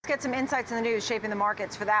get some insights in the news shaping the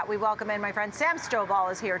markets. For that, we welcome in my friend Sam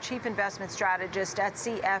Stovall is here, Chief Investment Strategist at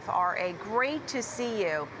CFRA. Great to see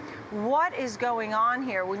you. What is going on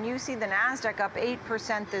here when you see the NASDAQ up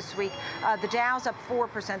 8% this week, the Dow's up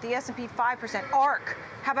 4%, the S&P 5%, ARK,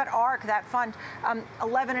 how about ARK, that fund,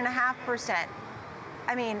 11.5%.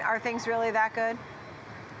 I mean, are things really that good?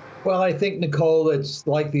 Well, I think, Nicole, it's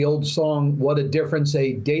like the old song, what a difference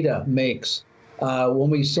a data makes. When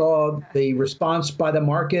we saw the response by the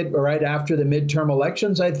market right after the midterm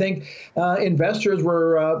elections, I think investors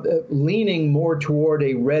were leaning more toward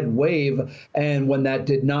a red wave. And when that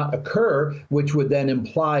did not occur, which would then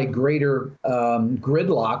imply greater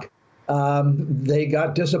gridlock, they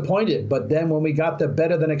got disappointed. But then when we got the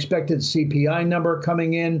better than expected CPI number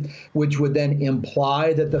coming in, which would then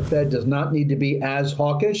imply that the Fed does not need to be as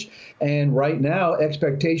hawkish. And right now,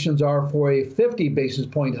 expectations are for a 50 basis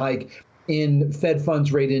point hike in Fed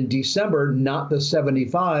funds rate in December, not the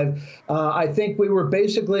 75. I think we were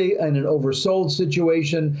basically in an oversold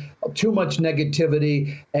situation, too much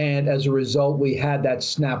negativity, and as a result, we had that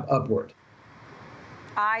snap upward.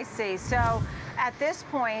 I see. So at this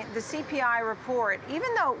point, the CPI report, even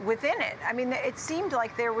though within it, I mean, it seemed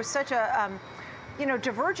like there was such a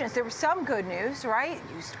divergence. There was some good news, right?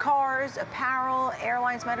 Used cars, apparel,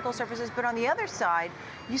 airlines, medical services. But on the other side,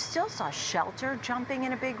 you still saw shelter jumping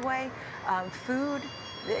in a big way, food.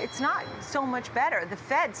 It's not so much better. The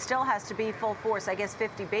Fed still has to be full force, I guess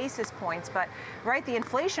 50 basis points. But, right, the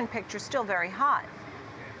inflation picture is still very hot.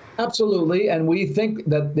 Absolutely. And we think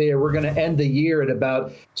that we're going to end the year at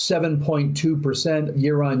about 7.2%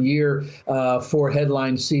 year on year for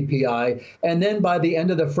headline CPI. And then by the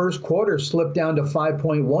end of the first quarter, slip down to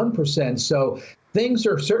 5.1%. So things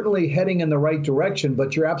are certainly heading in the right direction,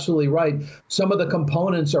 but you're absolutely right. Some of the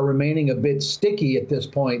components are remaining a bit sticky at this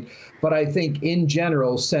point. But I think in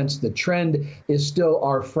general, since the trend is still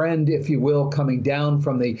our friend, if you will, coming down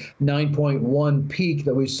from the 9.1 peak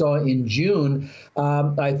that we saw in June,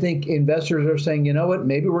 I think investors are saying, you know what,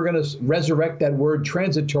 maybe we're going to resurrect that word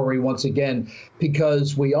transitory once again,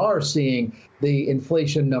 because we are seeing the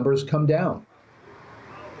inflation numbers come down.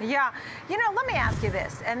 Yeah. Let me ask you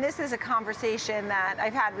this, and this is a conversation that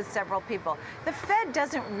I've had with several people. The Fed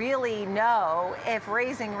doesn't really know if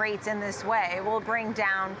raising rates in this way will bring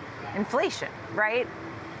down inflation, right?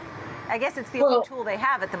 I guess it's the only tool they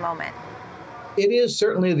have at the moment. It is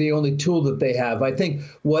certainly the only tool that they have. I think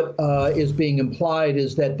what is being implied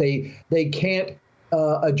is that they can't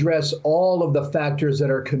address all of the factors that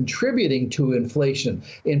are contributing to inflation,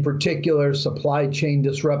 in particular supply chain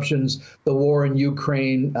disruptions, the war in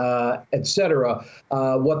Ukraine, et cetera.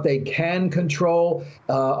 What they can control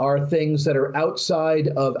are things that are outside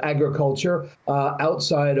of agriculture,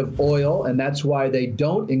 outside of oil, and that's why they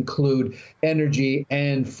don't include energy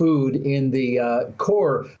and food in the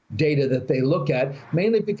core data that they look at,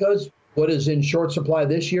 mainly because what is in short supply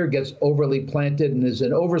this year gets overly planted and is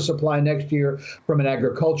in oversupply next year from an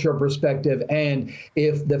agricultural perspective. And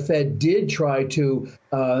if the Fed did try to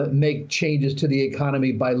make changes to the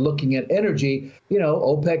economy by looking at energy,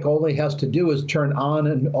 OPEC only has to do is turn on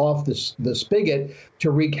and off the spigot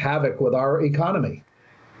to wreak havoc with our economy.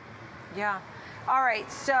 Yeah. All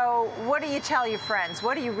right, so what do you tell your friends?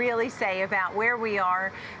 What do you really say about where we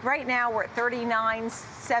are? Right now, we're at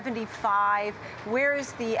 39.75. Where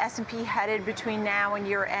is the S&P headed between now and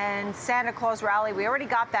year end? Santa Claus rally, we already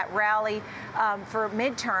got that rally for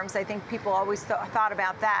midterms. I think people always thought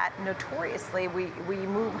about that. Notoriously, we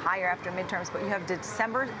move higher after midterms, but you have the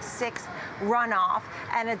December 6th runoff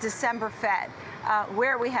and a December Fed.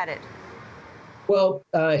 Where are we headed? Well,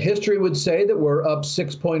 history would say that we're up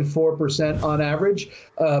 6.4% on average,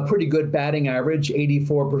 pretty good batting average.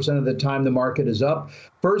 84% of the time the market is up.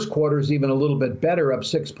 First quarter is even a little bit better, up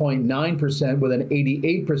 6.9% with an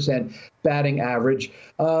 88% batting average.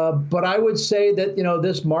 But I would say that,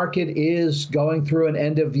 this market is going through an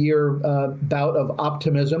end of year bout of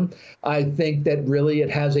optimism. I think that really it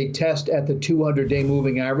has a test at the 200-day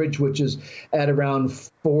moving average, which is at around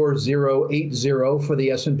 4080 for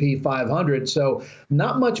the S&P 500. So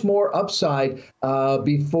not much more upside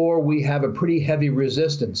before we have a pretty heavy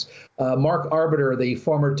resistance. Mark Arbiter, the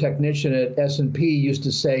former technician at S&P, used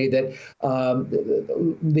to say that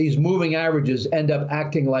these moving averages end up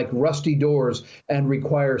acting like rusty doors and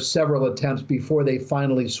require several attempts before they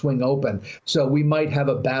finally swing open. So we might have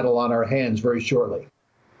a battle on our hands very shortly.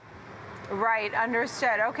 Right,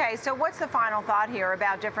 understood. Okay, so what's the final thought here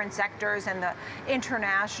about different sectors and the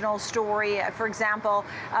international story? For example,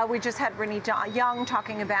 we just had Renee Young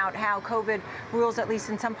talking about how COVID rules, at least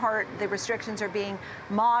in some part, the restrictions are being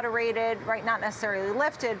moderated, right? Not necessarily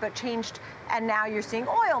lifted, but changed. And now you're seeing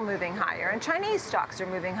oil moving higher and Chinese stocks are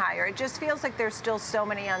moving higher. It just feels like there's still so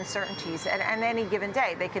many uncertainties. And any given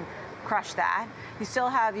day, they can crush that. You still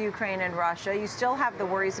have Ukraine and Russia. You still have the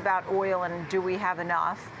worries about oil and do we have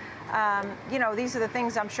enough? These are the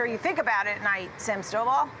things I'm sure you think about at night, Sam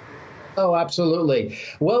Stovall. Oh, absolutely.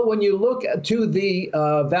 Well, when you look to the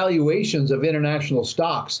valuations of international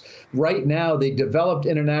stocks, right now the developed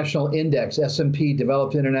international index, S&P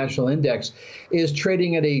developed international index, is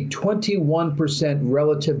trading at a 21%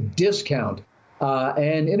 relative discount.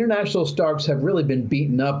 And international stocks have really been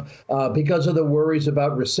beaten up because of the worries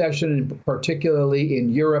about recession, and particularly in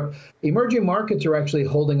Europe. Emerging markets are actually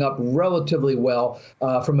holding up relatively well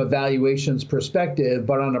from a valuations perspective,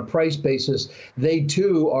 but on a price basis, they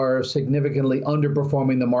too are significantly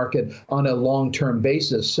underperforming the market on a long-term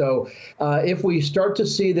basis. So if we start to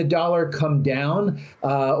see the dollar come down,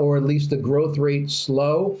 or at least the growth rate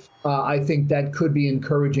slow, I think that could be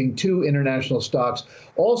encouraging to international stocks.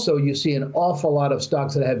 Also, you see an awful lot of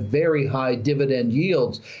stocks that have very high dividend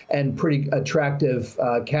yields and pretty attractive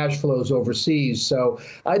cash flows overseas. So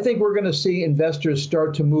I think we're going to see investors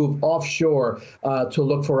start to move offshore to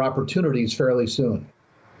look for opportunities fairly soon.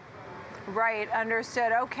 Right,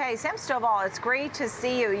 understood. Okay, Sam Stovall, it's great to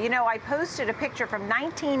see you. You know, I posted a picture from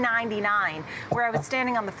 1999 where I was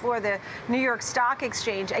standing on the floor of the New York Stock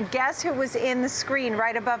Exchange, and guess who was in the screen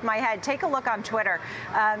right above my head? Take a look on Twitter.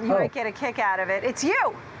 You might get a kick out of it. It's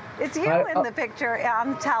you. It's you in the picture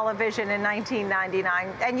on television in 1999,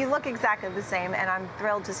 and you look exactly the same, and I'm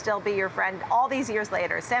thrilled to still be your friend all these years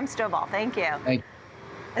later. Sam Stovall, thank you.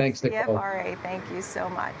 Thanks, Nicole. CFRA, thank you so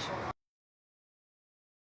much.